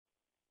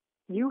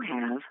You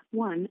have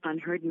one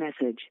unheard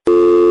message.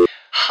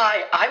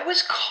 Hi, I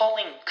was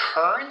calling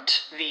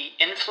Current, the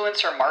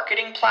influencer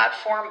marketing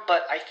platform,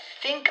 but I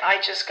think I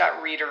just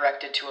got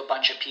redirected to a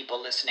bunch of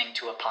people listening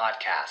to a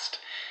podcast.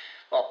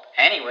 Well,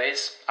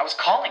 anyways, I was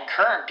calling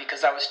Current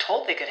because I was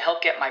told they could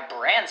help get my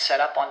brand set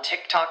up on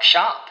TikTok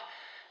Shop,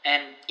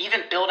 and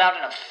even build out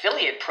an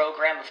affiliate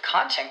program of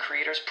content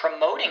creators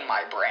promoting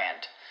my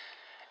brand,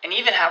 and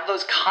even have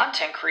those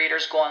content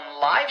creators go on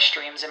live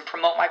streams and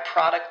promote my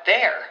product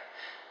there.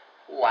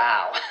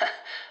 Wow,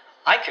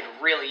 I could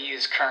really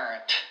use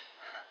Current.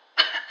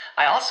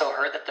 I also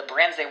heard that the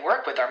brands they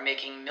work with are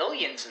making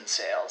millions in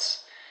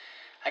sales.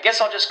 I guess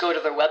I'll just go to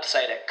their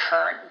website at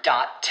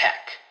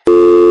current.tech.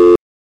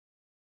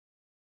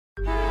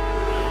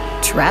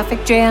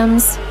 Traffic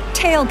jams,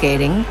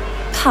 tailgating,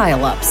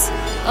 pileups.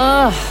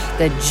 Ugh,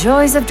 the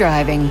joys of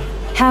driving.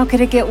 How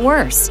could it get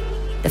worse?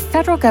 The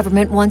federal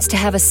government wants to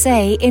have a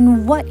say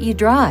in what you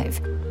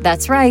drive.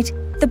 That's right.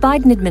 The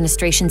Biden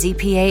administration's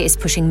EPA is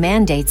pushing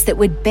mandates that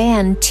would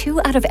ban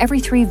 2 out of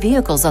every 3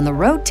 vehicles on the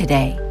road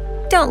today.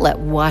 Don't let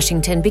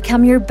Washington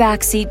become your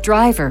backseat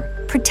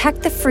driver.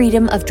 Protect the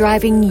freedom of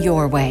driving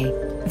your way.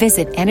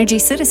 Visit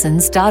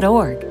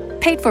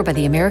EnergyCitizens.org. Paid for by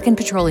the American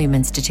Petroleum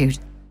Institute.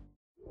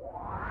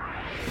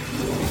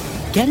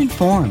 Get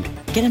informed,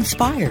 get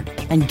inspired,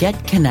 and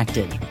get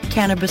connected.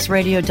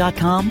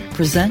 CannabisRadio.com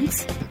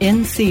presents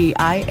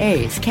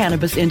NCIA's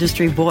Cannabis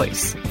Industry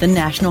Voice. The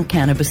National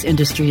Cannabis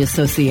Industry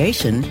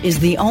Association is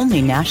the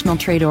only national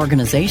trade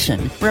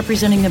organization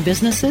representing the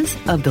businesses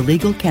of the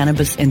legal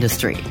cannabis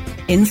industry.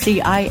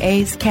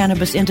 NCIA's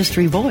Cannabis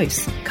Industry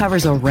Voice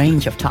covers a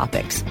range of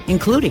topics,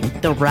 including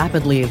the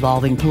rapidly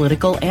evolving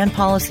political and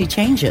policy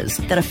changes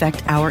that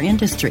affect our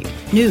industry,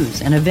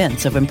 news and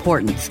events of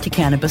importance to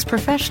cannabis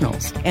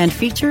professionals, and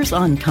features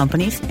on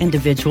companies,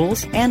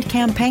 individuals, and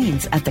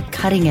campaigns at the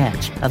cutting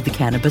edge of the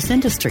cannabis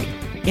industry.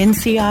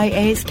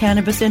 NCIA's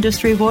Cannabis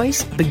Industry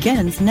Voice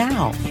begins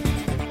now.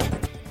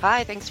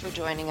 Hi, thanks for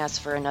joining us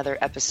for another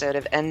episode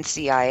of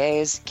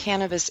NCIA's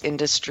Cannabis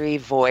Industry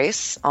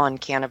Voice on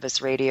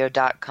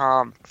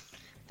CannabisRadio.com.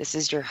 This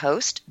is your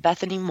host,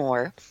 Bethany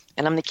Moore,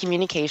 and I'm the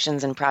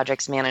Communications and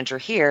Projects Manager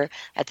here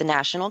at the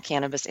National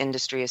Cannabis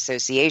Industry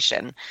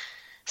Association.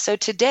 So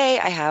today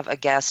I have a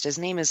guest. His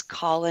name is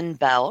Colin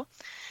Bell.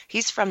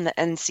 He's from the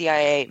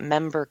NCIA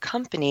member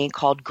company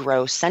called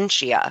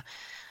Growsentia.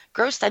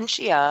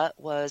 Growsentia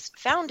was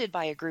founded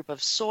by a group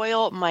of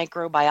soil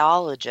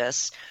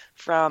microbiologists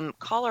from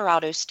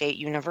Colorado State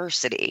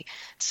University.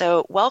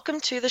 So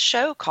welcome to the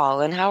show,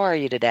 Colin. How are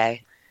you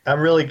today?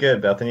 I'm really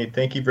good, Bethany.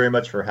 Thank you very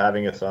much for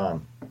having us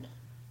on.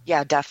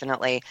 Yeah,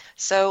 definitely.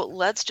 So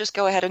let's just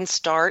go ahead and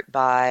start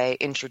by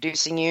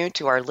introducing you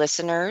to our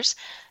listeners.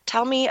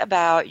 Tell me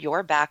about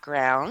your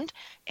background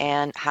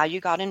and how you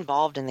got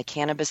involved in the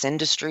cannabis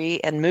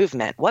industry and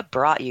movement. What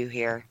brought you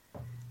here?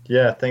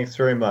 Yeah, thanks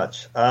very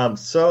much.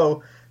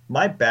 So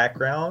my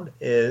background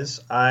is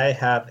I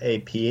have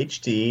a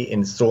PhD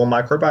in soil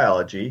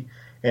microbiology,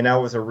 and I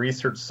was a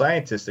research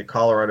scientist at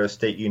Colorado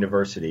State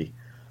University.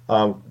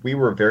 We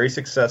were very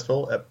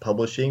successful at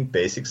publishing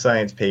basic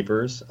science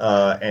papers,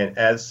 and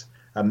as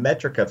a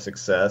metric of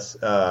success,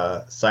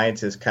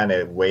 scientists kind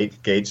of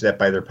gauge that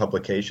by their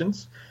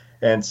publications.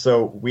 And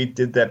so we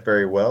did that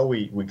very well.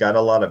 We got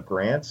a lot of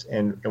grants,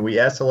 and we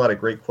asked a lot of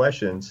great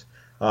questions.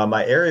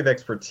 My area of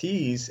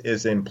expertise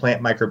is in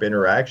plant microbe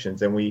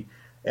interactions, and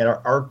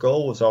our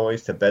goal was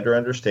always to better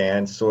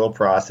understand soil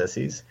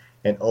processes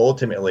and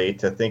ultimately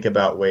to think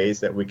about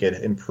ways that we could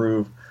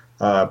improve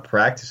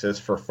practices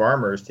for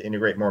farmers to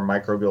integrate more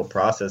microbial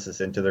processes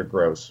into their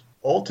grows.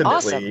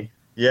 Ultimately, awesome.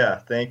 Yeah,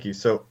 thank you.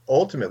 So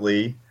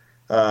ultimately,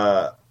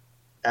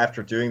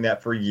 after doing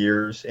that for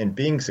years and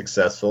being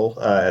successful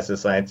as a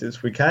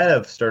scientist, we kind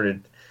of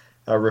started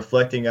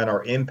reflecting on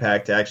our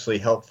impact to actually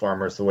help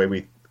farmers the way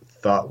we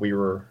thought we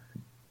were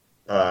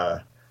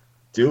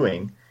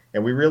doing,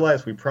 and we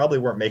realized we probably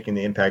weren't making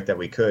the impact that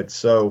we could.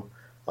 So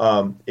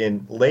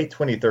in late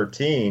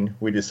 2013,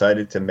 we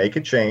decided to make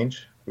a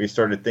change. We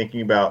started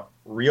thinking about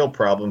real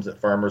problems that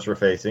farmers were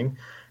facing,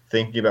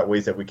 thinking about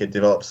ways that we could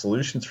develop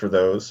solutions for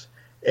those,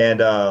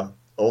 and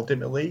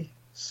ultimately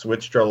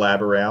switched our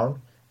lab around,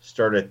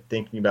 started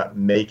thinking about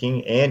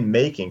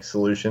making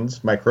solutions,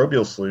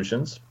 microbial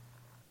solutions,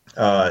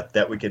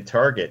 that we could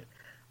target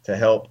to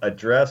help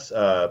address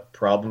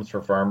problems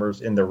for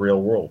farmers in the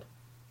real world.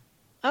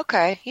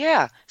 Okay,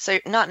 yeah. So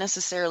you're not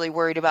necessarily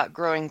worried about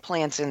growing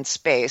plants in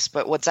space,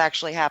 but what's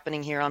actually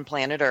happening here on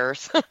planet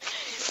Earth.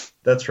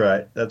 That's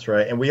right.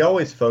 And we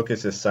always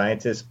focus as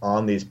scientists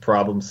on these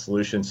problem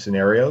solution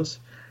scenarios,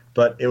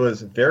 but it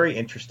was very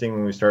interesting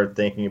when we started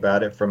thinking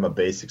about it from a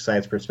basic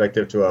science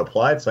perspective to an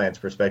applied science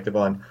perspective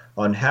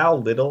on how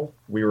little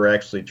we were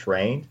actually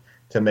trained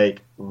to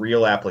make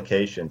real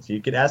applications.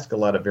 You could ask a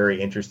lot of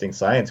very interesting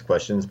science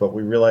questions, but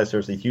we realized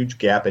there's a huge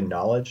gap in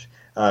knowledge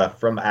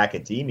from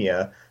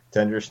academia to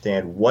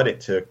understand what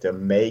it took to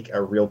make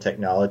a real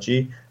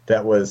technology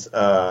that was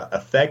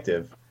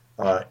effective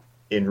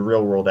in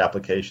real world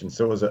applications.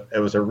 So it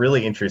was a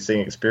really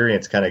interesting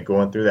experience kind of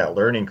going through that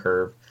learning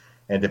curve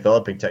and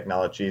developing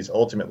technologies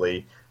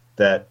ultimately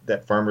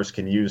that farmers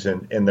can use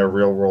in their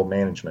real world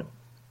management.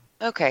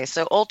 Okay,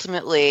 so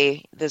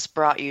ultimately, this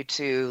brought you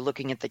to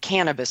looking at the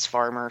cannabis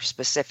farmer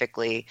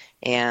specifically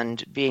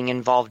and being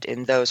involved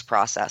in those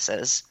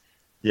processes.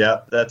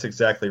 Yeah, that's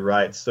exactly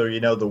right. So,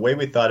 the way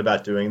we thought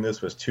about doing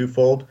this was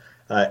twofold.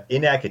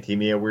 In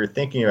academia, we were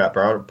thinking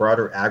about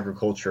broader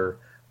agriculture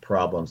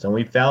problems, and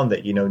we found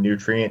that,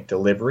 nutrient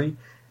delivery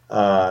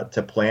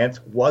to plants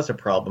was a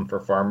problem for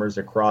farmers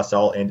across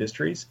all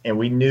industries. And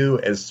we knew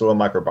as soil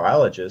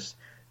microbiologists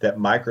that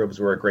microbes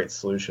were a great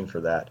solution for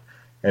that.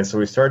 And so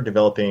we started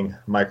developing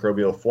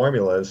microbial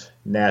formulas,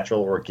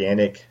 natural,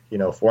 organic,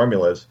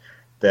 formulas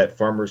that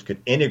farmers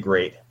could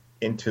integrate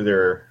into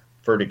their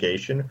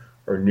fertigation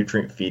or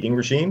nutrient feeding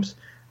regimes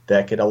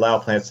that could allow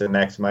plants to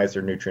maximize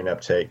their nutrient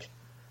uptake.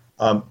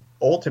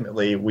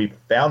 Ultimately, we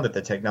found that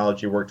the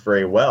technology worked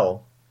very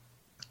well.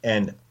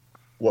 And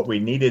what we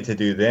needed to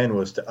do then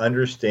was to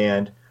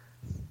understand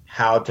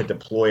how to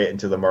deploy it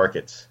into the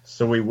markets.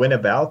 So we went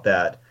about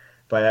that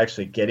by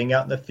actually getting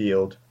out in the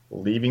field,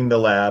 leaving the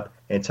lab,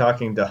 and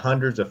talking to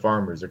hundreds of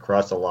farmers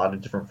across a lot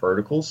of different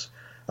verticals,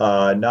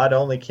 not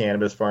only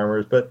cannabis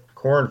farmers, but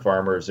corn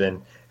farmers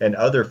and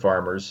other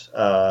farmers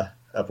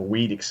of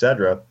wheat,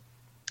 etc.,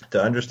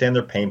 to understand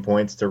their pain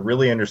points, to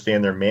really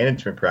understand their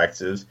management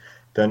practices,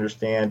 to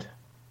understand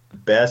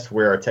best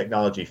where our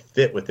technology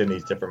fit within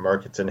these different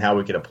markets and how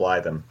we could apply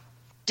them.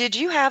 Did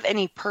you have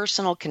any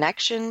personal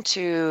connection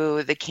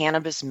to the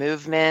cannabis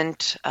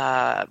movement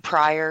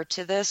prior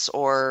to this,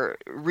 or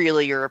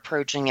really you're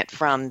approaching it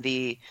from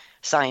the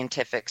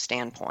scientific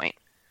standpoint?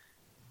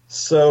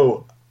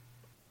 So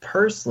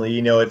personally,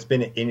 it's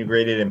been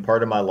integrated in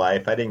part of my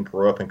life. I didn't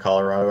grow up in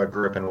Colorado. I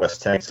grew up in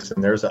West Texas,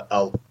 and there's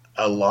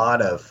a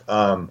lot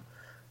of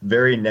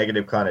very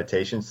negative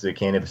connotations to the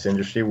cannabis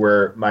industry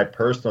where my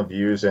personal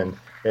views and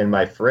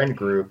my friend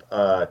group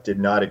did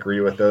not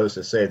agree with those,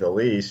 to say the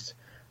least.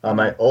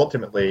 I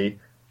ultimately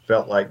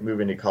felt like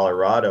moving to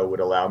Colorado would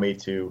allow me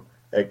to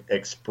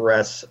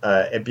express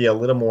and be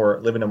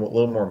live in a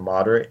little more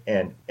moderate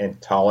and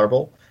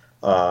tolerable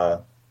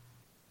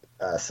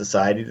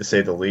society, to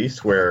say the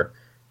least, where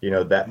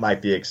that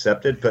might be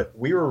accepted. But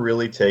we were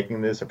really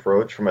taking this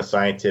approach from a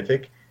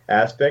scientific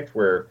aspect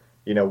where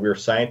we're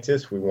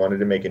scientists, we wanted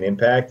to make an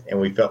impact, and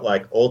we felt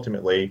like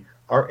ultimately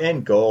our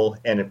end goal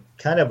and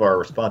kind of our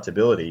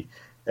responsibility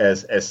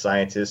as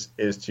scientists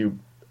is to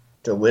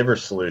deliver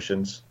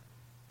solutions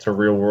to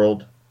real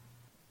world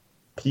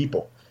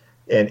people.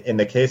 And in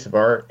the case of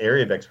our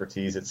area of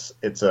expertise,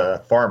 it's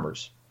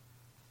farmers.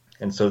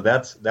 And so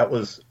that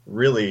was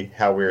really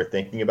how we were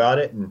thinking about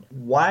it. And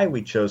why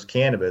we chose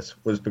cannabis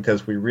was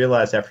because we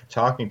realized after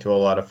talking to a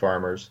lot of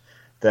farmers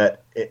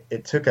that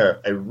it took a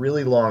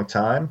really long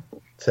time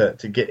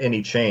to get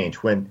any change.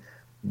 When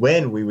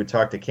we would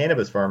talk to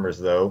cannabis farmers,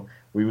 though,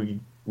 we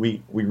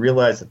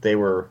realized that they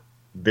were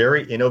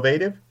very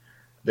innovative.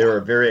 They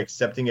were very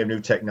accepting of new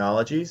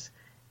technologies,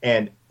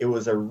 and it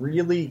was a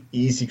really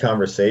easy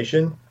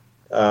conversation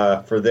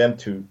for them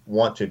to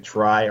want to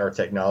try our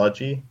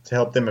technology to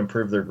help them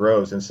improve their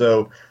grows. And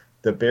so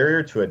the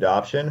barrier to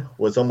adoption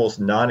was almost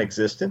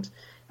non-existent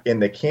in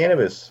the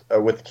cannabis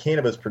with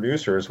cannabis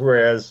producers,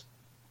 whereas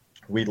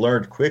we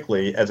learned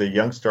quickly as a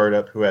young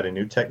startup who had a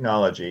new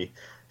technology,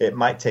 it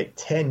might take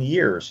 10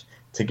 years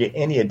to get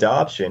any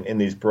adoption in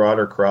these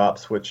broader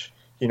crops, which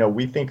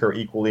we think are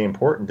equally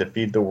important to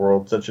feed the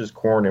world, such as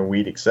corn and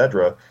wheat,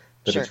 etc.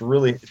 But sure.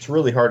 It's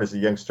really hard as a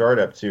young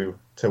startup to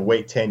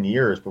wait 10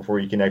 years before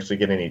you can actually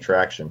get any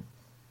traction.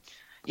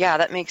 Yeah,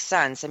 that makes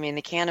sense. I mean,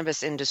 the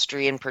cannabis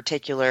industry in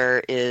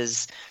particular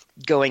is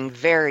going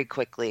very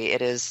quickly.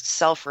 It is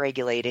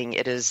self-regulating.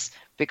 It is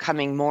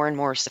becoming more and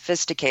more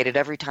sophisticated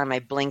every time I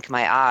blink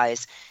my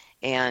eyes.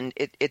 And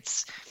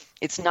it's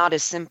not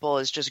as simple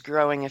as just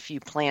growing a few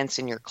plants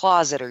in your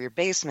closet or your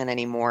basement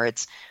anymore.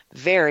 It's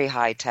very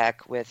high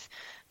tech with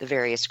the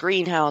various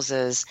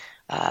greenhouses,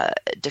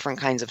 different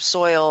kinds of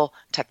soil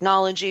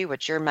technology,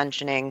 which you're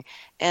mentioning,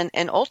 and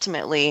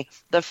ultimately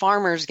the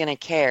farmer's going to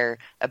care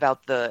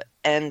about the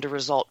end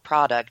result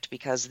product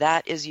because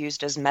that is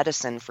used as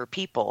medicine for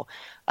people,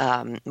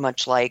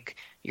 much like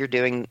you're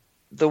doing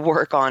the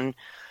work on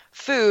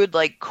food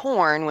like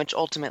corn, which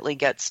ultimately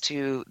gets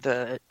to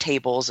the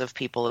tables of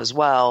people as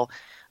well.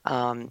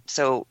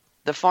 So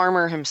the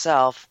farmer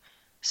himself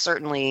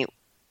certainly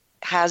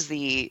has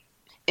the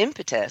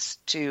impetus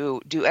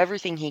to do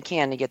everything he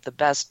can to get the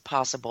best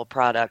possible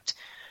product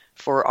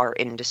for our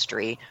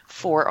industry,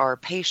 for our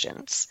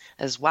patients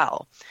as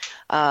well.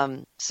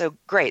 So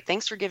great.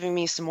 Thanks for giving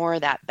me some more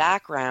of that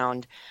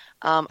background.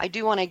 I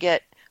do want to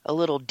get a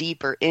little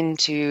deeper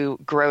into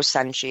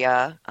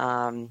Growsentia.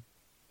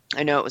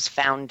 I know it was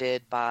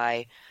founded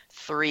by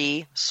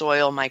 3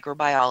 soil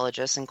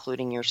microbiologists,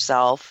 including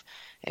yourself,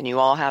 and you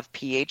all have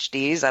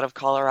PhDs out of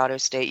Colorado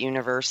State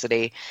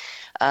University.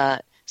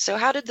 So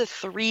how did the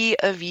 3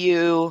 of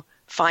you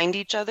find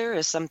each other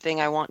is something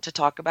I want to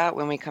talk about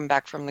when we come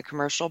back from the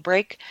commercial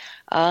break,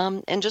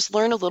 and just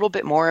learn a little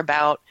bit more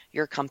about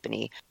your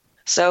company.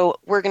 So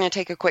we're going to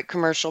take a quick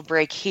commercial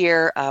break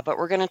here, but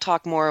we're going to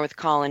talk more with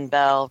Colin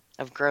Bell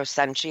of Grow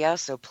Sentia.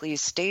 So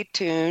please stay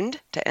tuned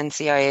to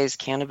NCIA's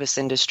Cannabis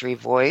Industry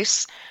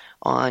Voice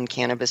on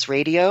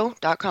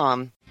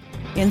CannabisRadio.com.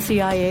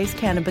 NCIA's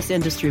Cannabis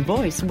Industry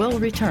Voice will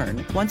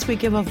return once we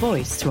give a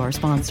voice to our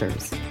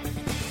sponsors.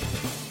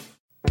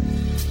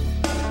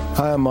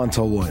 Hi, I'm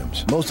Montel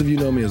Williams. Most of you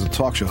know me as a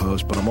talk show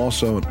host, but I'm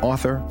also an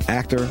author,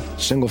 actor,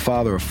 single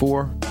father of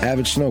 4,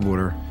 avid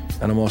snowboarder,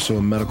 and I'm also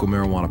a medical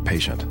marijuana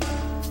patient.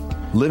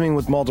 Living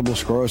with multiple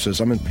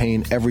sclerosis, I'm in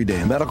pain every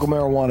day. Medical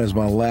marijuana is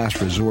my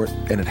last resort,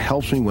 and it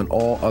helps me when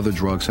all other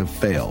drugs have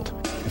failed.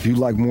 If you'd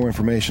like more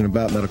information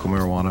about medical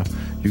marijuana,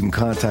 you can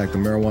contact the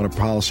Marijuana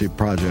Policy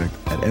Project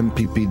at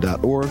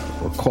mpp.org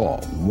or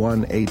call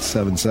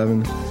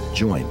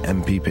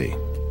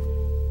 1-877-JOIN-MPP.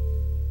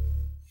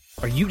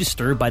 Are you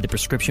disturbed by the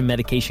prescription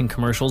medication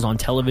commercials on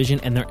television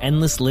and their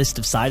endless list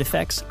of side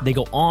effects? They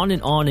go on,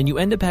 and you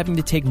end up having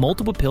to take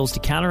multiple pills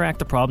to counteract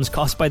the problems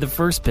caused by the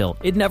first pill.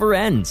 It never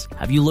ends.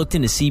 Have you looked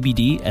into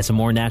CBD as a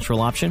more natural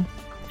option?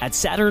 At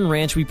Saturn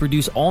Ranch, we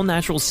produce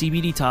all-natural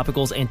CBD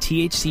topicals and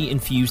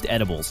THC-infused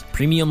edibles.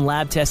 Premium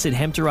lab-tested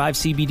hemp-derived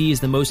CBD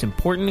is the most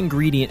important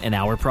ingredient in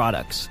our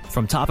products.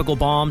 From topical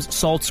balms,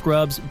 salt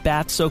scrubs,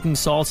 bath-soaking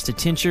salts to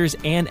tinctures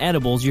and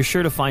edibles, you're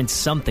sure to find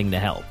something to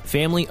help.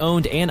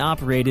 Family-owned and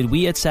operated,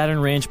 we at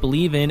Saturn Ranch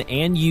believe in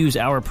and use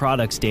our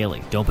products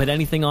daily. Don't put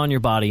anything on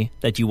your body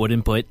that you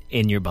wouldn't put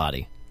in your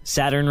body.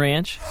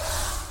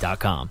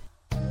 SaturnRanch.com.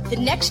 The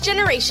next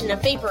generation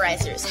of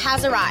vaporizers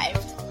has arrived.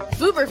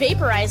 Vuber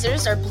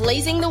vaporizers are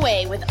blazing the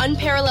way with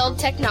unparalleled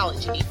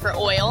technology for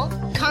oil,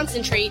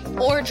 concentrate,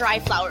 or dry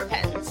flower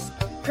pens.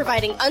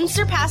 Providing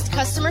unsurpassed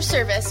customer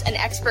service and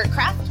expert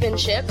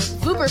craftsmanship,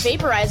 Vuber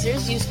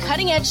vaporizers use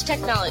cutting-edge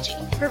technology,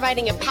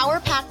 providing a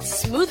power-packed,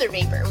 smoother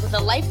vapor with a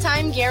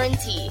lifetime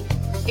guarantee.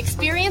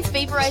 Experience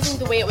vaporizing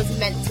the way it was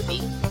meant to be.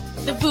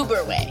 The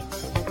Vuber way.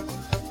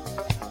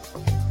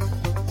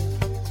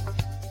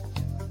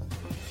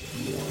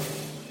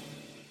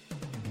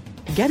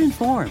 Get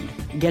informed,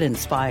 get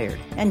inspired,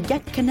 and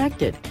get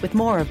connected with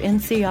more of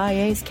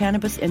NCIA's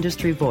Cannabis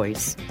Industry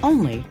Voice,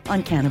 only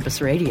on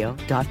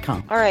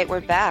CannabisRadio.com. All right, we're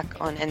back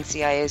on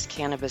NCIA's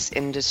Cannabis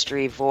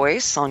Industry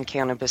Voice on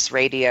Cannabis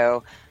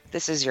Radio.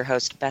 This is your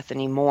host,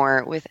 Bethany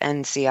Moore with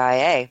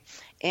NCIA,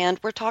 and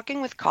we're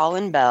talking with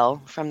Colin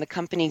Bell from the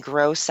company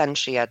Grow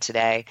Sentia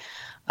today.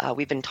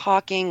 We've been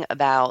talking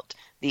about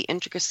the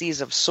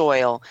intricacies of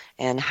soil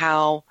and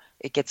how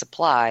it gets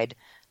applied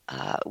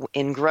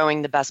in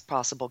growing the best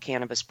possible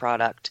cannabis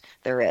product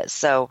there is.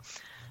 So,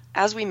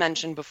 as we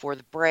mentioned before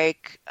the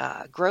break,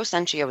 Grow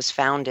Sentia was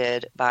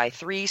founded by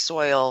 3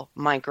 soil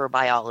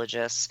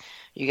microbiologists.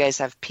 You guys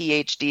have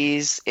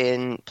PhDs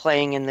in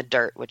playing in the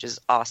dirt, which is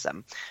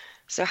awesome.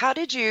 So how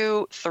did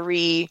you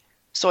 3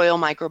 soil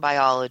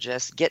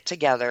microbiologists get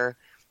together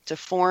to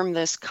form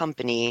this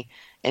company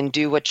and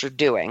do what you're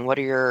doing? What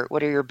are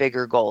your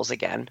bigger goals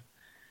again?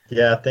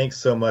 Yeah, thanks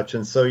so much.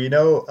 And so,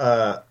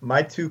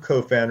 my 2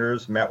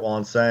 co-founders, Matt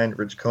Wallenstein,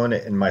 Rich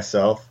Conant, and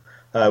myself,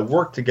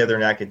 worked together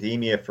in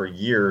academia for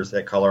years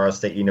at Colorado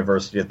State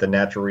University at the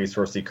Natural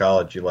Resource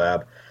Ecology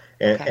Lab.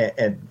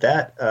 And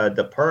that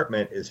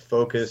department is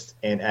focused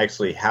and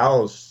actually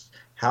houses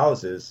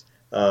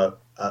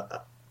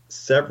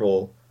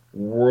several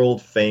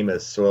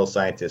world-famous soil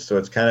scientists. So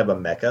it's kind of a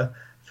mecca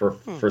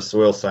for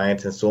soil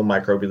science and soil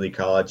microbial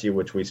ecology,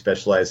 which we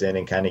specialize in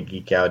and kind of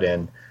geek out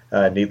in,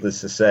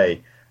 needless to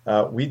say.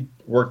 We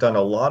worked on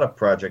a lot of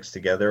projects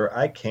together.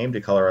 I came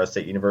to Colorado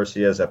State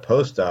University as a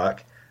postdoc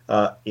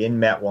in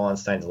Matt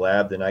Wallenstein's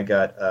lab. Then I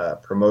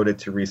got promoted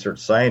to research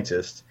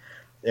scientist.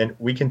 And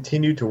we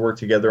continued to work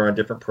together on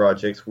different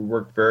projects. We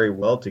worked very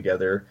well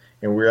together,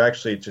 and we're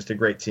actually just a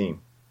great team.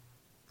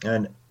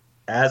 And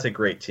as a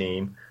great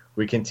team,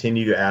 we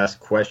continue to ask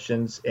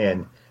questions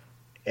and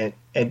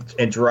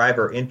drive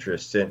our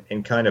interests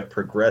and kind of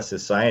progress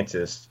as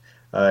scientists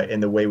in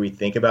the way we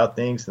think about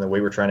things and the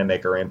way we're trying to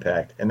make our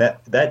impact. And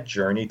that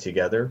journey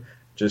together,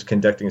 just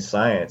conducting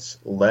science,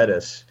 led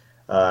us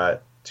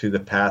to the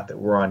path that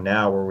we're on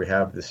now, where we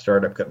have the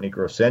startup company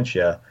Grow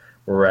Sentia,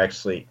 where we're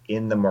actually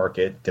in the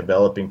market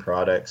developing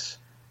products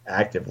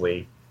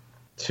actively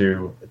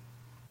to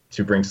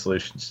bring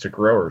solutions to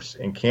growers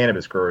and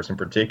cannabis growers in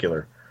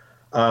particular.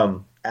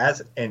 I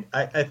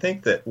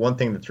think that one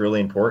thing that's really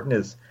important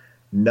is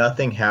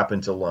nothing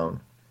happens alone.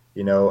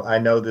 I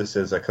know this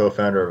as a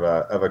co-founder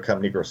of a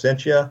company, Grow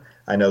Sentia.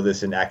 I know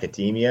this in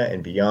academia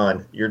and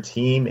beyond. Your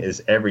team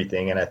is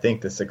everything, and I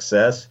think the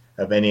success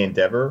of any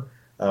endeavor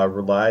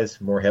relies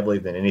more heavily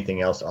than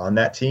anything else on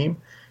that team.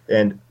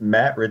 And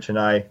Matt, Rich, and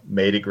I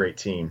made a great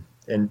team.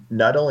 And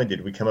not only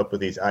did we come up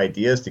with these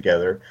ideas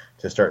together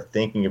to start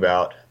thinking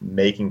about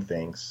making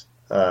things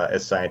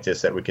as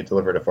scientists that we could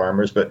deliver to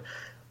farmers, but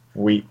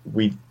we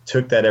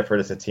took that effort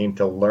as a team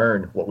to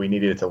learn what we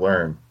needed to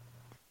learn.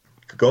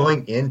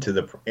 Going into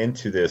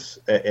this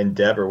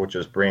endeavor, which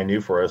was brand new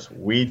for us,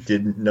 we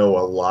didn't know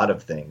a lot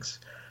of things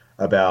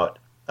about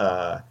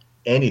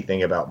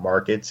anything about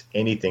markets,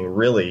 anything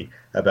really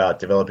about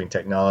developing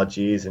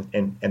technologies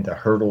and the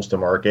hurdles to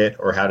market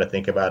or how to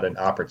think about an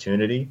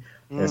opportunity.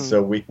 And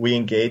so we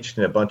engaged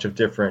in a bunch of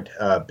different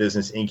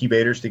business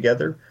incubators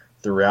together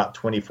throughout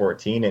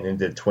 2014 and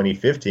into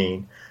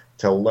 2015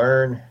 to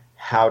learn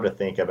how to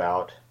think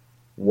about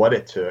what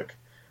it took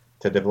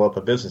to develop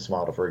a business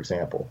model, for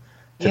example,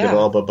 to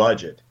develop a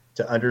budget,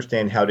 to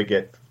understand how to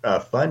get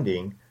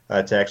funding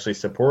to actually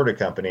support a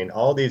company. And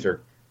all these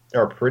are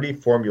pretty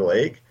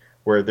formulaic,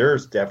 where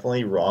there's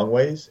definitely wrong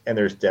ways and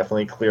there's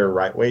definitely clear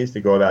right ways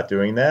to go about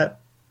doing that.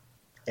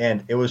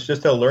 And it was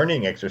just a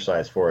learning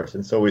exercise for us.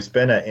 And so we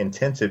spent an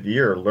intensive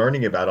year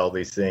learning about all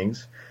these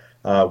things,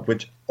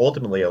 which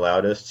ultimately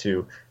allowed us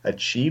to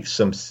achieve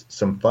some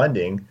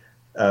funding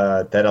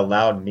that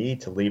allowed me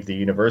to leave the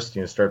university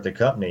and start the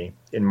company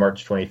in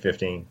March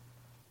 2015.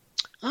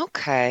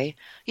 Okay.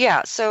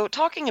 Yeah. So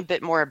talking a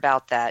bit more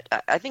about that,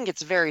 I think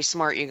it's very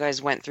smart you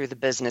guys went through the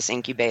business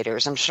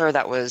incubators. I'm sure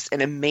that was an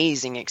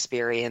amazing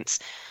experience.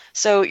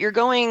 So you're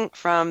going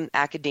from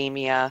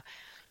academia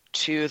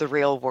to the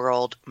real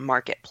world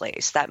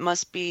marketplace. That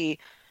must be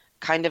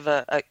kind of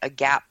a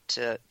gap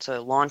to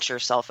launch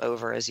yourself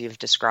over, as you've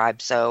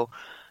described. So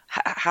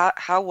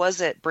how was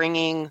it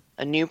bringing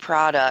a new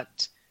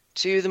product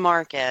to the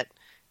market,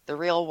 the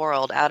real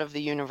world, out of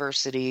the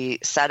university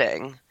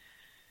setting?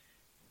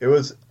 It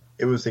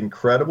was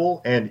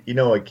incredible. And,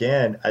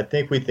 again, I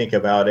think we think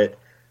about it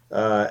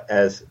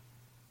as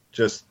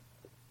just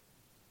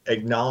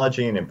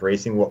acknowledging and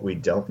embracing what we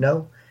don't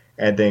know,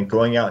 and then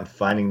going out and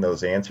finding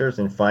those answers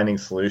and finding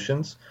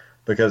solutions.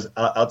 Because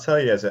I'll tell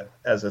you,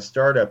 as a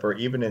startup, or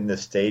even in the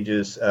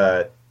stages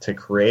to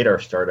create our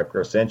startup,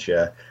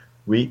 Growcentia,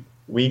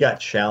 we got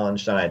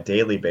challenged on a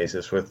daily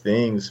basis with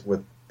things,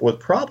 with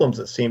problems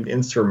that seemed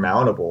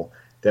insurmountable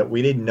that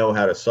we didn't know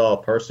how to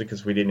solve, partially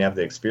because we didn't have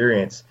the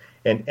experience.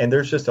 And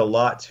there's just a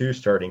lot to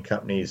starting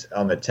companies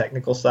on the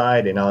technical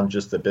side and on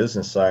just the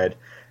business side.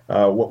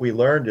 What we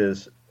learned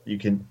is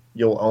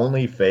you'll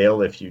only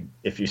fail if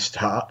you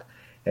stop.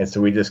 And so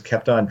we just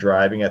kept on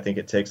driving. I think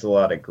it takes a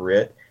lot of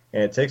grit,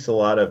 and it takes a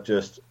lot of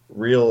just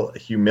real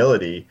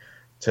humility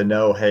to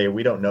know, hey,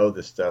 we don't know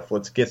this stuff.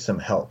 Let's get some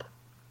help.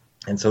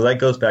 And so that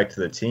goes back to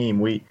the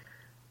team.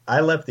 I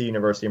left the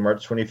university in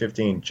March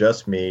 2015,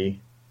 just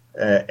me.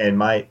 And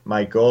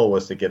my goal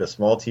was to get a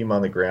small team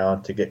on the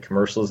ground, to get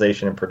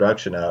commercialization and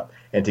production up,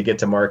 and to get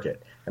to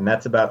market. And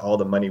that's about all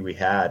the money we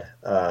had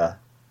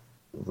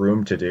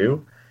room to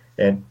do.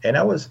 And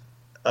I was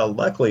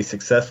luckily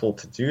successful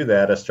to do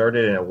that. I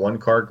started in a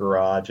one-car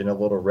garage in a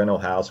little rental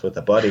house with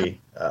a buddy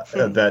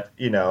that,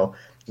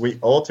 we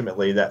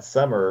ultimately that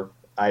summer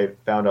I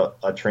found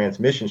a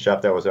transmission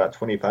shop that was about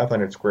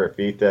 2,500 square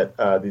feet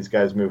that these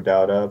guys moved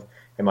out of.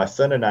 And my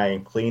son and I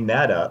cleaned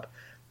that up.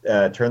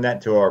 Turned that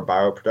into our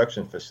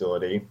bioproduction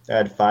facility. I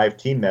had 5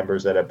 team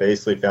members that I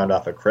basically found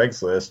off of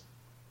Craigslist,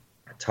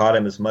 taught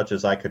them as much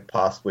as I could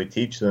possibly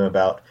teach them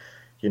about,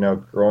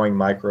 growing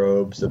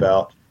microbes,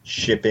 about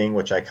shipping,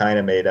 which I kind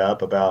of made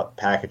up, about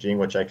packaging,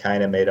 which I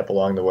kind of made up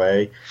along the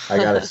way. I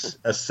got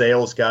a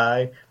sales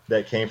guy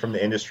that came from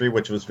the industry,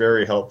 which was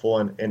very helpful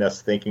in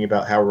us thinking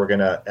about how we're going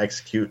to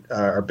execute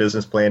our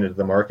business plan into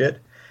the market.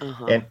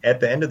 Uh-huh. And at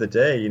the end of the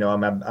day,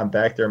 I'm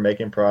back there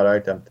making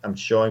product. I'm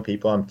showing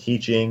people, I'm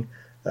teaching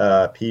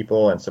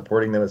people and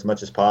supporting them as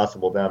much as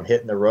possible. Then I'm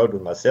hitting the road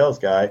with my sales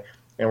guy,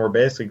 and we're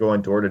basically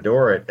going door to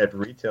door at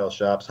retail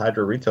shops,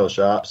 hydro retail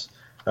shops,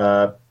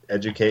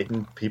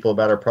 educating people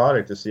about our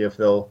product to see if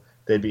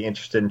they'd be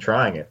interested in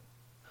trying it.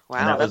 Wow,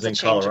 and that was in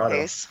Colorado.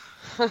 Pace.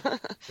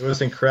 It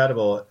was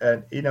incredible.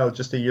 And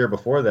just a year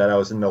before that, I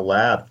was in the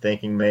lab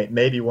thinking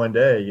maybe one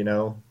day,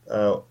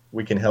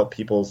 we can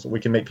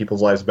make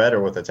people's lives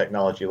better with a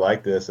technology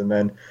like this. And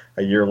then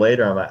a year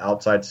later, I'm an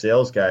outside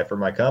sales guy for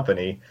my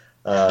company,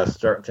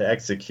 starting to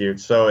execute.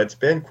 So it's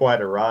been quite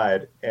a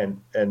ride,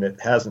 and it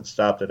hasn't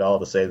stopped at all,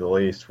 to say the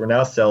least. We're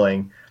now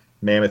selling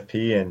Mammoth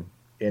P in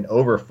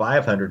over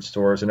 500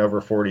 stores in over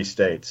 40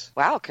 states.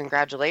 Wow,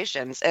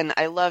 congratulations. And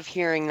I love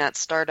hearing that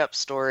startup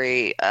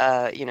story.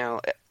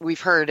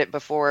 We've heard it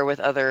before with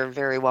other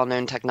very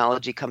well-known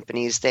technology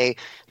companies. They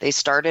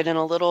started in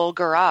a little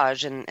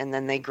garage and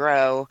then they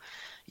grow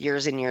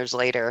years and years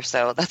later.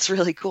 So that's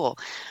really cool.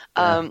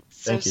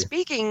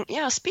 Speaking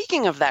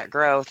of that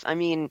growth,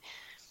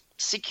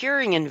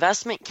 securing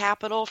investment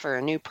capital for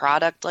a new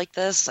product like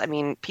this,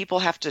 people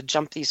have to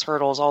jump these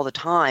hurdles all the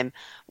time.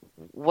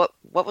 What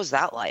was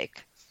that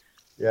like?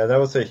 Yeah, that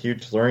was a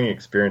huge learning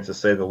experience, to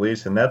say the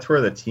least. And that's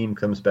where the team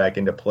comes back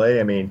into play.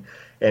 And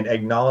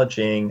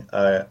acknowledging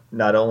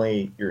not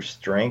only your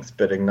strengths,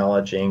 but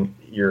acknowledging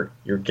your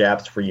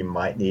gaps where you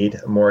might need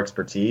more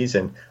expertise.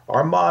 And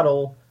our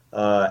model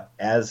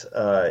as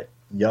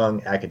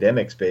young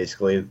academics,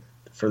 basically,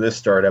 for this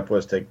startup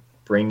was to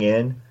bring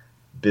in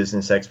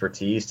business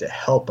expertise to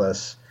help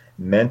us,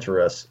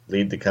 mentor us,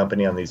 lead the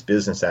company on these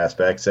business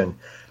aspects. And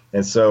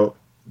so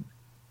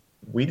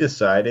we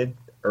decided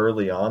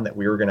early on that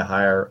we were going to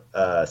hire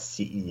a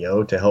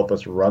CEO to help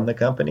us run the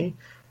company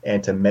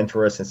and to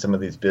mentor us in some of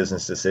these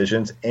business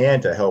decisions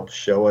and to help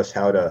show us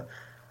how to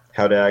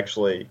how to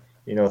actually,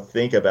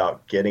 think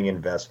about getting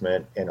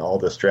investment and all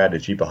the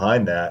strategy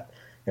behind that.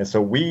 And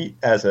so we,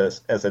 as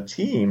a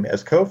team,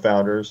 as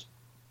co-founders,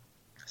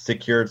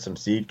 secured some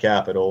seed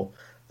capital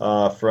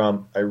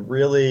from a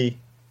really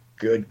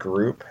good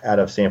group out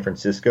of San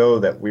Francisco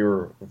that we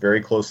were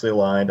very closely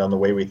aligned on the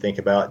way we think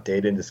about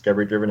data and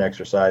discovery-driven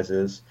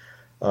exercises,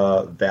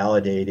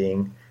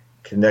 validating,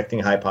 conducting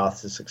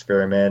hypothesis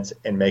experiments,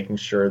 and making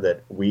sure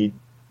that we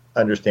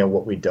understand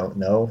what we don't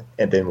know,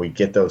 and then we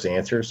get those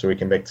answers so we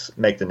can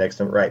make the next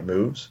right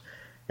moves.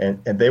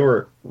 And they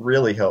were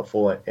really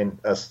helpful in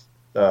us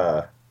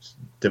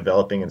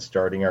developing and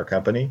starting our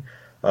company.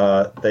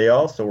 They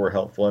also were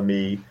helpful in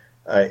me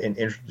in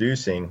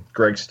introducing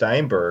Greg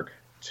Steinberg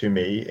to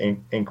me.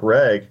 And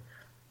Greg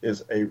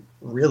is a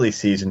really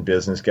seasoned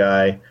business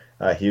guy.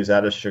 He was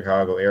out of the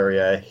Chicago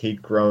area.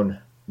 He'd grown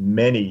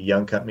many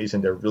young companies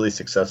into really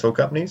successful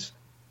companies.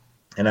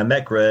 And I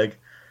met Greg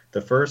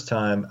the first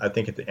time, I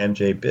think, at the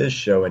MJ Biz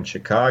show in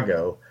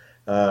Chicago.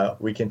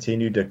 We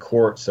continued to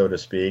court, so to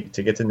speak,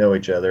 to get to know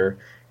each other.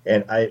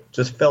 And I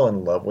just fell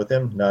in love with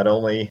him, not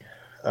only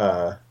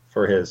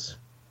for his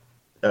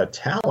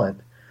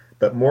talent,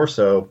 but more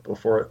so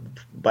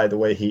by the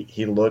way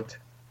he looked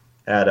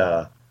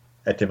at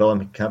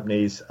development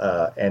companies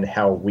and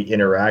how we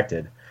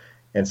interacted.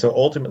 And so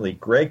ultimately,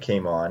 Greg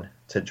came on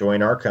to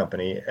join our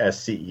company as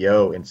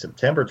CEO in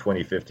September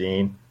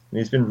 2015, and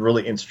he's been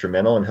really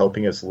instrumental in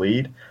helping us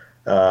lead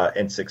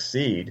and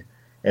succeed.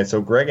 And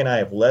so Greg and I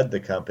have led the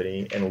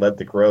company and led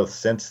the growth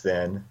since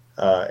then,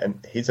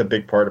 and he's a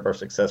big part of our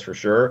success for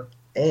sure.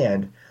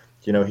 And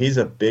he's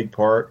a big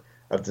part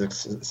of the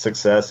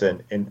success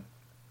in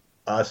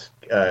us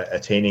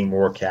attaining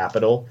more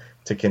capital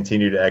to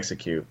continue to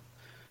execute.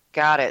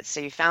 Got it. So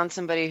you found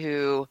somebody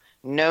who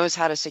knows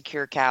how to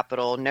secure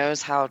capital,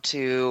 knows how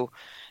to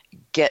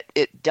get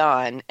it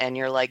done, and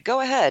you're like, go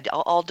ahead,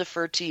 I'll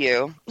defer to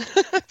you.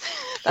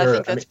 I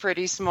think that's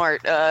pretty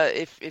smart.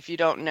 If you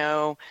don't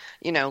know,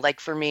 like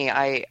for me,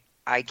 I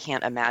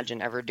can't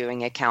imagine ever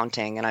doing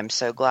accounting, and I'm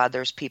so glad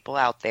there's people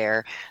out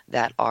there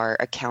that are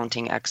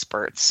accounting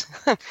experts.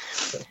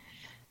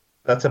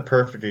 That's a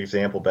perfect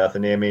example,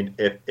 Bethany. I mean,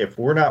 if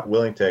we're not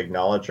willing to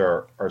acknowledge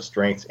our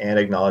strengths and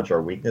acknowledge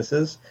our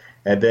weaknesses,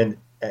 and then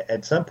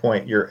at some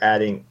point you're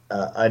adding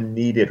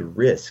unneeded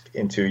risk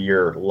into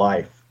your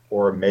life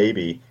or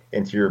maybe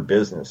into your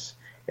business.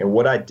 And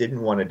what I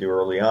didn't want to do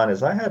early on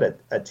is I had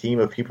a team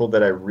of people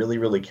that I really,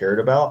 really cared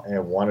about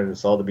and wanted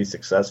us all to be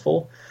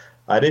successful.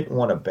 I didn't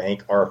want to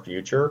bank our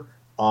future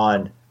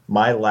on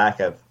my lack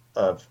of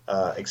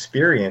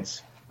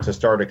experience to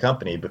start a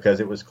company, because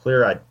it was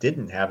clear I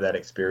didn't have that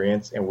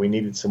experience and we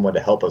needed someone to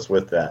help us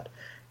with that.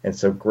 And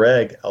so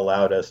Greg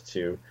allowed us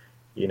to,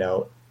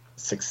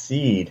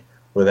 succeed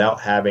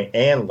without having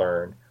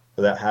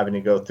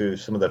to go through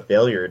some of the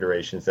failure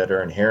iterations that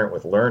are inherent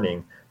with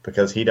learning,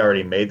 because he'd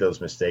already made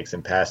those mistakes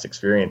in past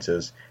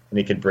experiences and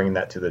he could bring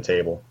that to the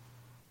table.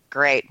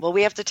 Great. Well,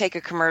 we have to take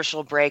a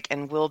commercial break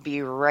and we'll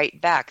be right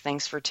back.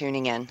 Thanks for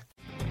tuning in.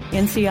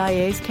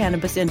 NCIA's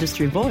Cannabis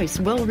Industry Voice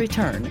will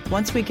return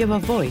once we give a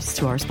voice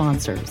to our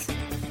sponsors.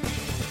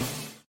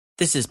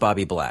 This is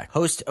Bobby Black,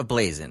 host of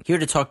Blazin', here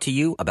to talk to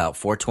you about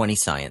 420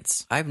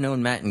 Science. I've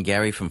known Matt and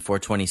Gary from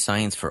 420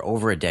 Science for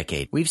over a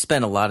decade. We've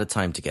spent a lot of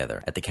time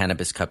together at the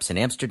Cannabis Cups in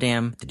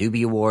Amsterdam, the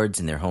Doobie Awards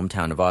in their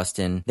hometown of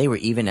Austin. They were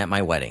even at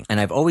my wedding. And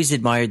I've always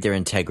admired their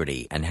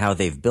integrity and how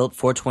they've built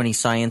 420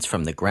 Science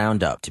from the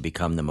ground up to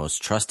become the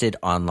most trusted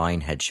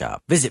online head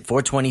shop. Visit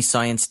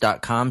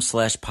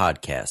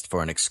 420science.com/podcast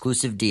for an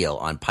exclusive deal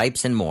on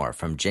pipes and more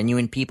from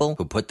genuine people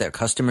who put their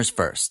customers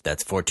first.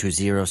 That's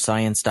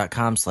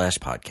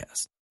 420science.com/podcast.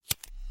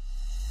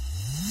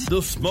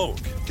 The smoke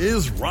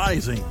is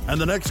rising, and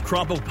the next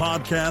crop of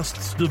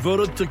podcasts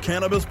devoted to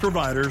cannabis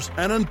providers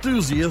and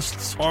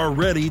enthusiasts are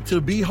ready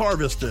to be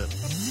harvested.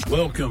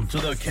 Welcome to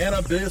the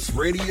Cannabis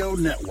Radio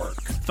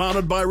Network,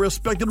 founded by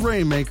respected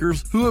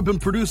rainmakers who have been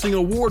producing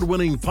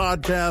award-winning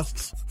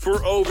podcasts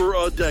for over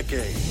a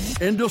decade.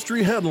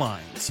 Industry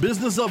headlines,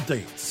 business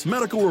updates,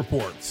 medical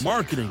reports,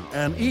 marketing,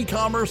 and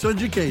e-commerce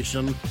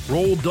education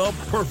rolled up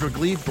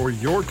perfectly for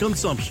your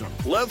consumption.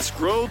 Let's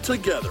grow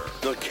together.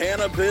 The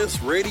Cannabis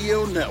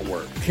Radio Network.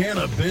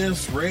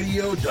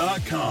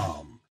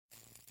 CannabisRadio.com.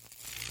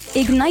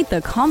 Ignite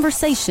the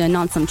conversation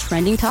on some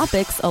trending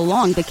topics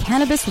along the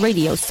Cannabis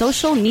Radio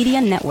social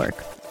media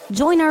network.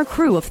 Join our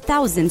crew of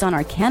thousands on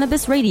our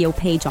Cannabis Radio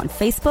page on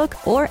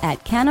Facebook or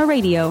at Canna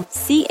Radio,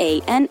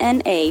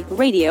 CANNA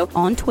Radio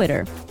on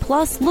Twitter.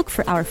 Plus, look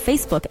for our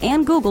Facebook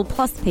and Google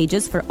Plus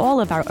pages for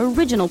all of our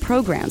original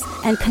programs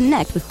and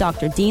connect with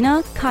Dr.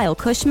 Dina, Kyle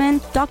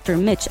Cushman, Dr.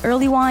 Mitch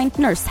Earlywine,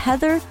 Nurse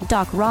Heather,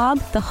 Doc Rob,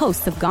 the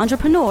hosts of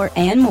Ganjapreneur,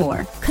 and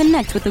more.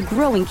 Connect with the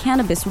growing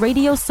Cannabis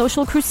Radio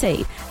social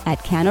crusade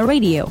at Canna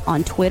Radio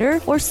on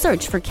Twitter or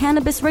search for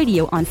Cannabis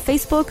Radio on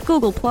Facebook,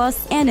 Google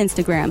Plus, and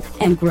Instagram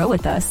and grow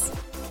with us.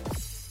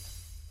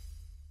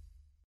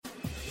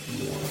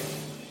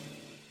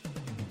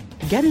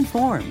 Get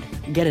informed.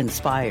 get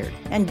inspired,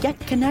 and get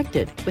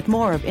connected with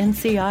more of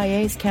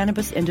NCIA's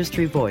Cannabis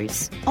Industry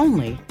Voice,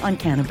 only on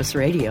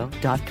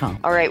CannabisRadio.com.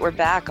 All right, we're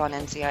back on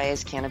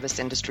NCIA's Cannabis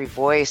Industry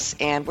Voice,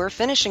 and we're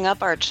finishing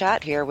up our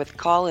chat here with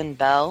Colin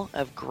Bell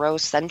of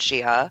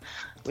Growsentia,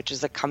 which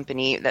is a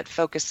company that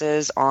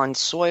focuses on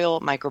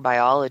soil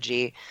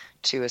microbiology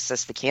to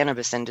assist the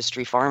cannabis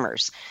industry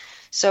farmers.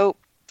 So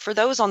for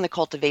those on the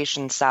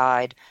cultivation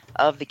side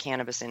of the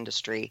cannabis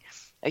industry,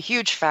 a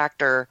huge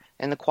factor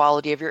in the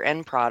quality of your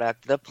end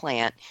product, the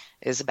plant,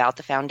 is about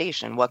the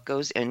foundation, what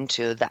goes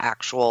into the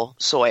actual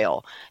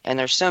soil. And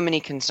there's so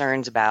many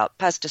concerns about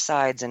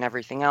pesticides and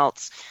everything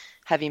else,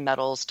 heavy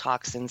metals,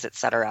 toxins,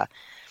 etc.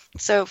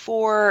 So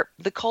for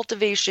the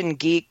cultivation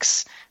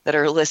geeks that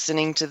are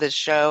listening to this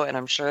show, and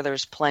I'm sure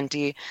there's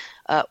plenty,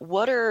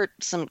 what are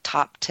some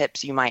top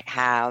tips you might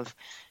have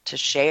to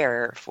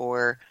share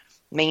for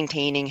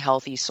maintaining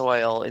healthy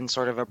soil in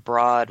sort of a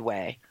broad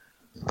way?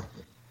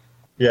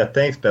 Yeah,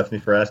 thanks, Bethany,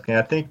 for asking.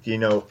 I think,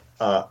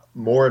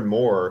 more and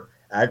more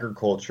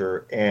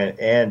agriculture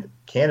and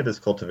cannabis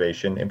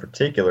cultivation in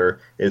particular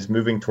is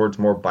moving towards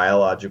more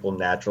biological,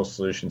 natural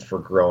solutions for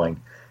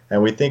growing.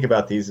 And we think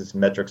about these as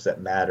metrics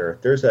that matter.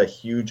 There's a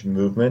huge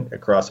movement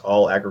across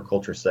all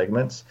agriculture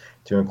segments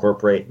to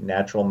incorporate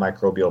natural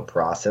microbial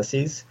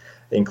processes,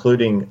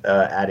 including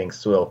adding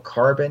soil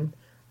carbon,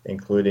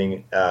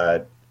 including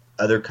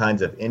other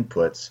kinds of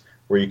inputs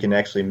where you can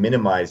actually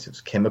minimize its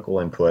chemical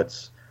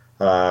inputs,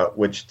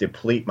 which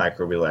deplete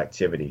microbial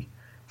activity.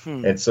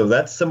 And so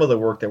that's some of the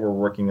work that we're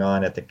working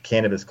on at the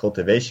Cannabis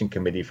Cultivation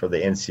Committee for the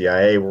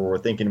NCIA, where we're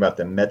thinking about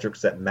the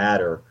metrics that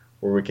matter,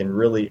 where we can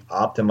really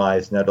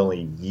optimize not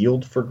only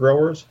yield for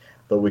growers,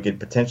 but we could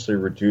potentially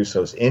reduce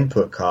those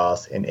input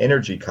costs and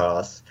energy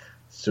costs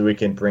so we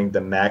can bring the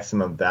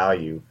maximum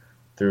value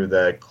through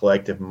the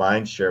collective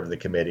mind share of the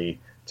committee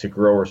to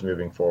growers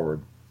moving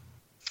forward.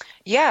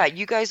 Yeah,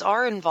 you guys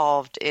are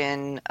involved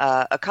in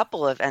a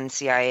couple of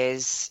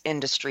NCIA's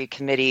industry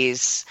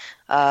committees.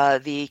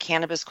 The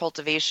Cannabis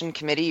Cultivation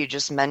Committee you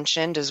just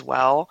mentioned as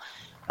well.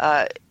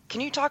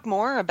 Can you talk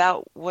more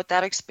about what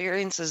that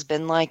experience has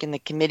been like in the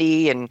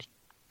committee and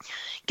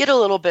get a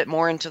little bit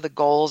more into the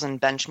goals and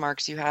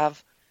benchmarks you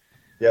have?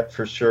 Yep,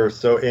 for sure.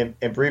 So in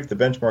brief, the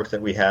benchmarks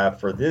that we have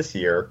for this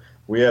year,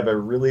 we have a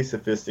really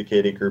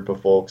sophisticated group of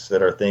folks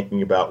that are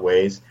thinking about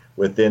ways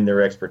within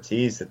their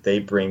expertise that they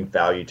bring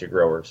value to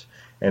growers.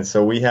 And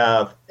so we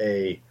have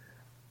a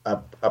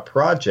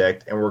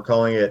project, and we're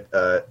calling it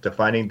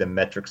defining the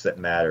metrics that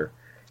matter.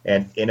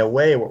 And in a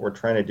way, what we're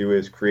trying to do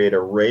is create a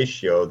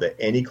ratio that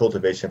any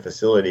cultivation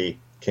facility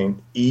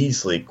can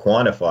easily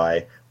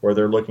quantify, where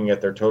they're looking at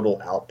their total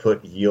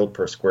output yield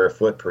per square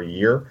foot per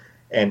year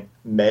and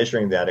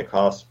measuring that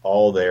across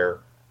all their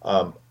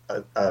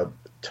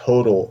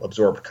total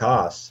absorbed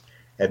costs,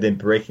 and then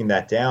breaking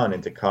that down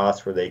into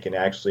costs where they can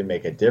actually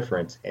make a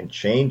difference and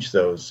change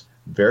those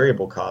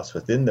variable costs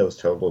within those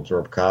total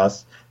absorbed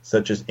costs,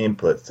 such as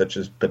inputs, such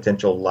as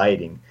potential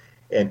lighting,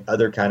 and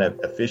other kind of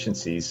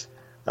efficiencies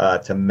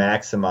to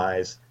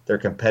maximize their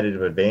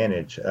competitive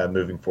advantage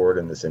moving forward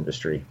in this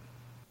industry.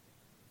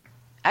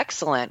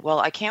 Excellent. Well,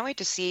 I can't wait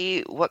to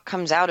see what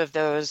comes out of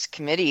those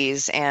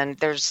committees, and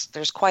there's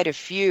quite a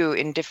few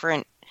in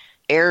different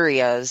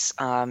areas.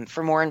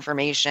 For more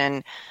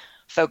information,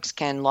 folks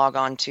can log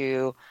on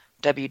to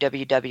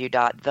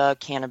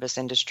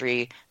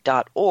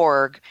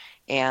www.thecannabisindustry.org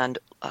and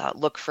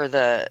look for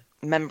the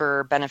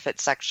member benefit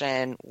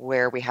section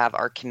where we have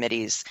our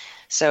committees.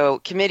 So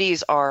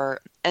committees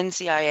are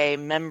NCIA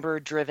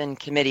member-driven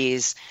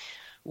committees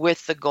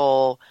with the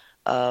goal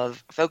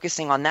of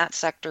focusing on that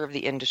sector of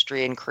the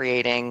industry and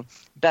creating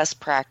best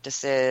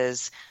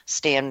practices,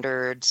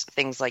 standards,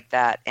 things like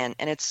that. And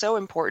it's so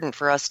important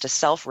for us to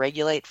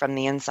self-regulate from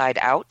the inside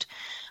out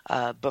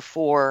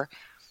before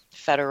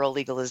federal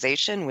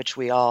legalization, which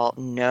we all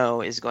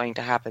know is going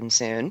to happen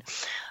soon.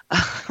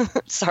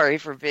 Sorry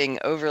for being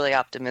overly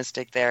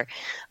optimistic there.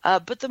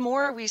 But the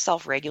more we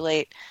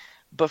self-regulate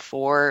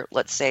before,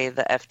 let's say,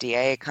 the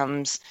FDA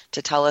comes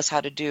to tell us how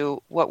to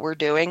do what we're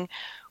doing,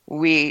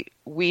 we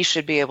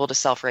should be able to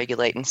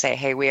self-regulate and say,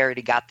 hey, we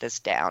already got this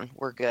down.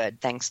 We're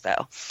good. Thanks,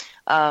 though.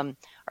 Are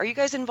you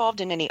guys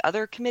involved in any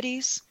other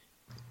committees?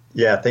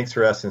 Yeah, thanks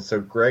for asking. So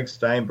Greg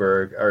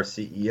Steinberg, our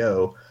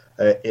CEO,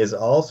 is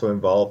also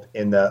involved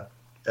in the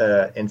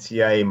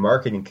NCIA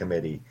Marketing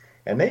Committee.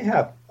 And they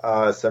have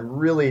some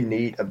really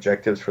neat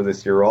objectives for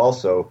this year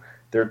also.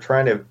 They're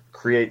trying to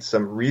create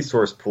some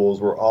resource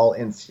pools where all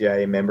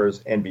NCIA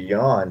members and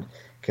beyond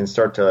can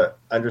start to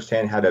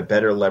understand how to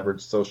better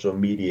leverage social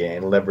media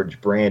and leverage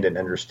brand and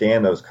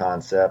understand those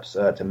concepts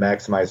to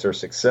maximize their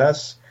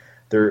success.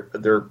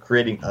 They're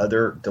creating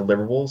other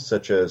deliverables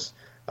such as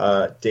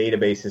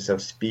databases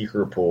of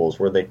speaker pools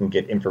where they can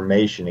get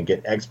information and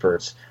get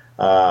experts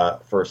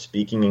for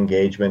speaking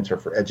engagements or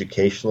for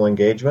educational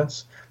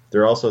engagements.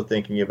 They're also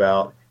thinking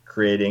about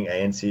creating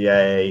an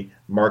NCIA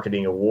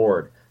marketing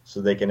award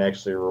so they can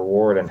actually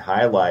reward and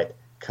highlight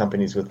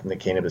companies within the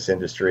cannabis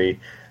industry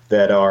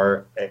that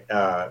are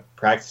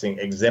practicing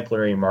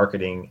exemplary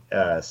marketing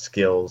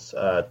skills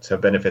to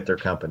benefit their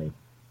company.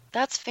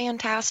 That's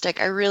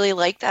fantastic. I really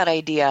like that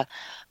idea.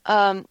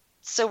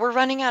 So we're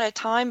running out of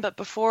time, but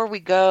before we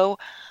go,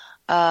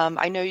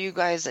 I know you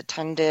guys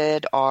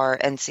attended our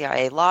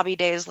NCIA Lobby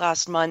Days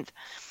last month,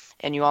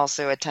 and you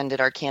also attended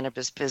our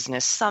Cannabis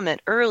Business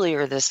Summit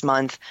earlier this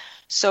month.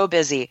 So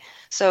busy.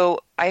 So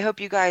I hope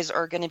you guys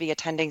are going to be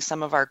attending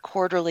some of our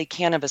quarterly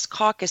Cannabis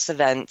Caucus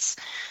events,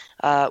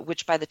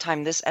 which by the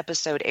time this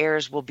episode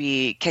airs will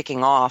be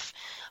kicking off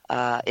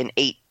in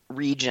 8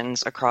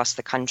 regions across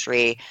the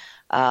country.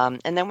 And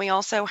then we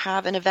also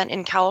have an event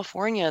in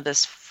California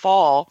this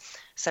fall,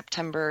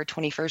 September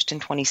 21st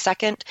and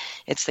 22nd.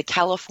 It's the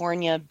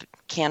California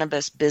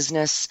Cannabis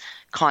Business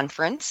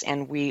Conference,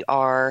 and we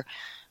are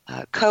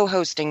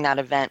co-hosting that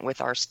event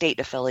with our state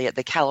affiliate,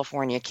 the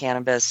California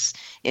Cannabis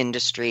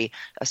Industry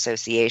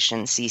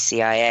Association,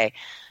 CCIA.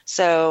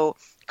 So,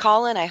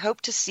 Colin, I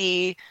hope to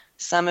see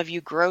some of you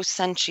Grow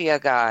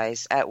Sentia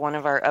guys at one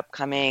of our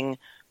upcoming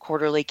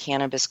quarterly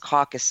cannabis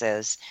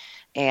caucuses.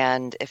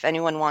 And if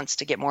anyone wants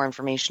to get more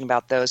information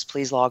about those,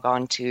 please log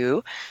on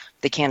to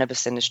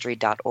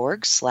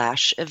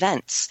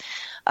thecannabisindustry.org/events.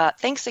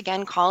 Thanks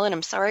again, Colin.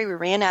 I'm sorry we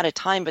ran out of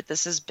time, but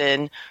this has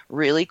been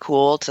really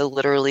cool to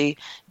literally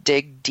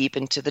dig deep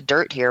into the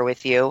dirt here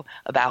with you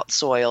about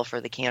soil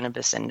for the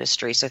cannabis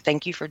industry. So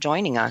thank you for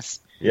joining us.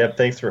 Yep,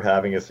 thanks for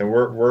having us. And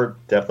we're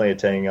definitely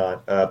planning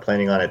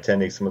on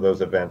attending some of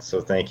those events.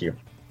 So thank you.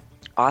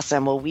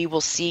 Awesome. Well, we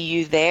will see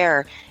you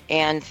there.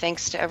 And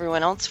thanks to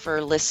everyone else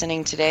for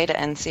listening today to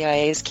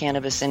NCIA's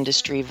Cannabis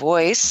Industry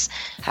Voice.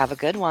 Have a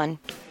good one.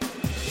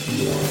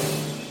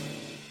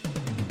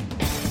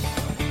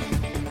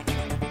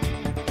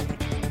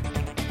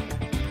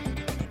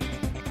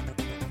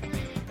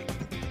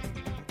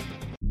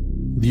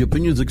 The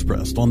opinions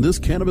expressed on this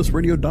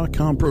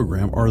CannabisRadio.com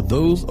program are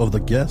those of the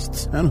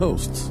guests and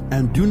hosts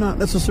and do not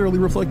necessarily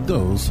reflect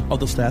those of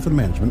the staff and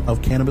management of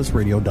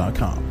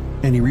CannabisRadio.com.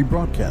 Any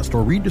rebroadcast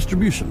or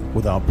redistribution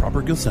without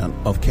proper consent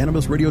of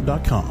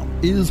CannabisRadio.com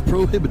is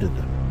prohibited.